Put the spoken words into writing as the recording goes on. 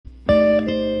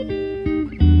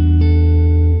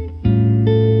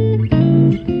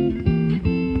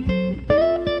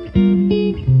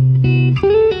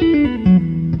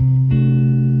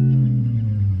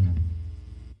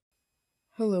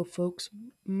folks.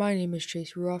 My name is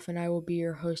Chase Ruoff, and I will be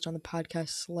your host on the podcast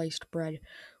Sliced Bread,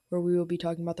 where we will be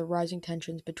talking about the rising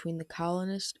tensions between the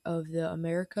colonists of the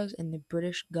Americas and the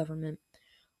British government.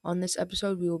 On this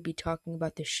episode, we will be talking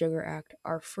about the Sugar Act.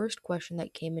 Our first question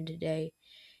that came in today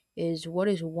is, what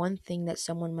is one thing that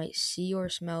someone might see or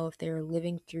smell if they are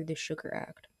living through the Sugar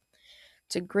Act?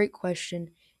 It's a great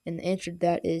question, and the answer to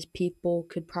that is people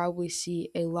could probably see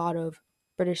a lot of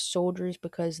British soldiers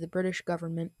because the British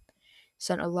government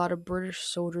sent a lot of British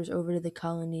soldiers over to the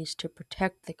colonies to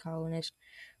protect the colonists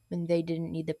when they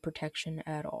didn't need the protection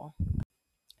at all.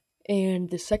 And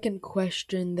the second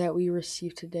question that we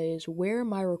received today is, where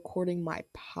am I recording my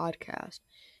podcast?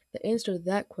 The answer to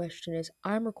that question is,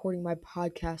 I'm recording my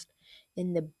podcast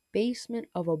in the basement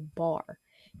of a bar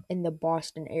in the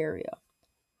Boston area.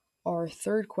 Our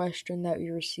third question that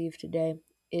we received today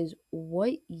is,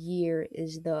 what year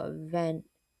is the event,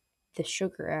 the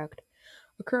Sugar Act,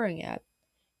 occurring at?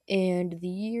 And the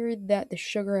year that the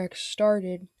Sugar Act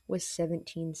started was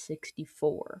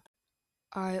 1764.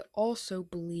 I also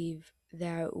believe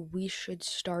that we should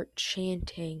start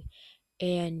chanting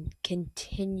and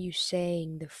continue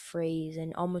saying the phrase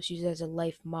and almost use it as a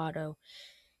life motto,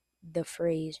 the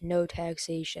phrase no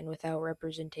taxation without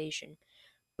representation,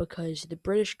 because the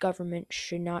British government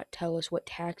should not tell us what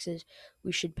taxes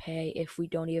we should pay if we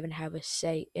don't even have a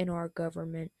say in our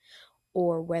government,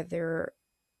 or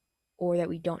that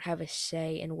we don't have a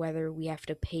say in whether we have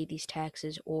to pay these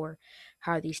taxes or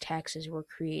how these taxes were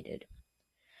created.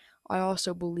 I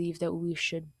also believe that we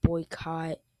should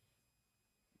boycott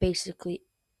basically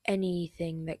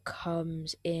anything that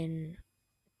comes in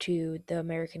to the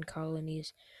American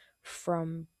colonies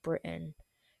from Britain,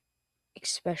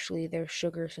 especially their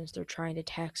sugar, since they're trying to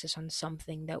tax us on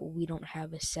something that we don't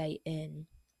have a say in.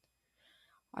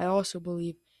 I also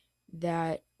believe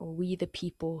that we, the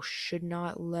people, should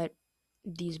not let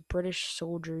these British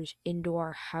soldiers into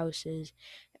our houses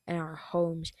and our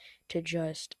homes to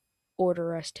just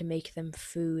order us to make them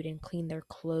food and clean their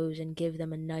clothes and give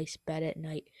them a nice bed at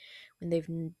night when they've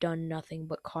done nothing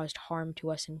but caused harm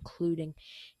to us, including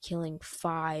killing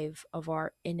 5 of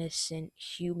our innocent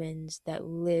humans that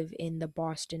live in the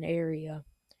Boston area.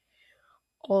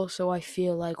 Also, I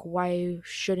feel like, why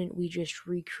shouldn't we just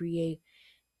recreate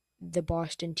the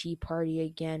Boston Tea Party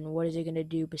again? What is it going to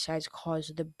do besides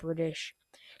cause the British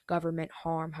government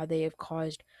harm? How they have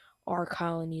caused our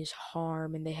colonies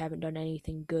harm, and they haven't done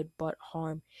anything good but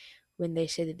harm when they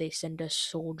say that they send us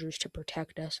soldiers to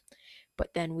protect us.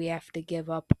 But then we have to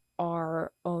give up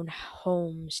our own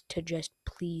homes to just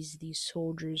please these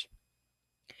soldiers.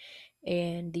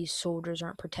 And these soldiers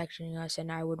aren't protecting us,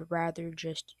 and I would rather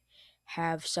just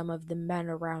have some of the men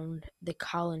around the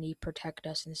colony protect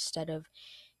us instead of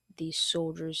these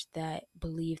soldiers that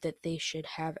believe that they should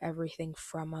have everything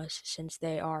from us since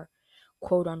they are,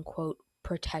 quote unquote,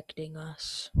 protecting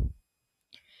us.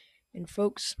 And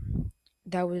folks,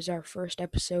 that was our first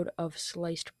episode of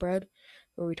Sliced Bread,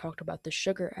 where we talked about the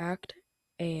Sugar Act,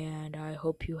 and I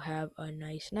hope you have a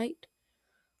nice night.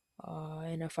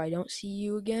 And if I don't see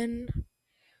you again,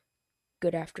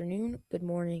 good afternoon, good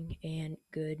morning, and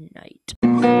good night.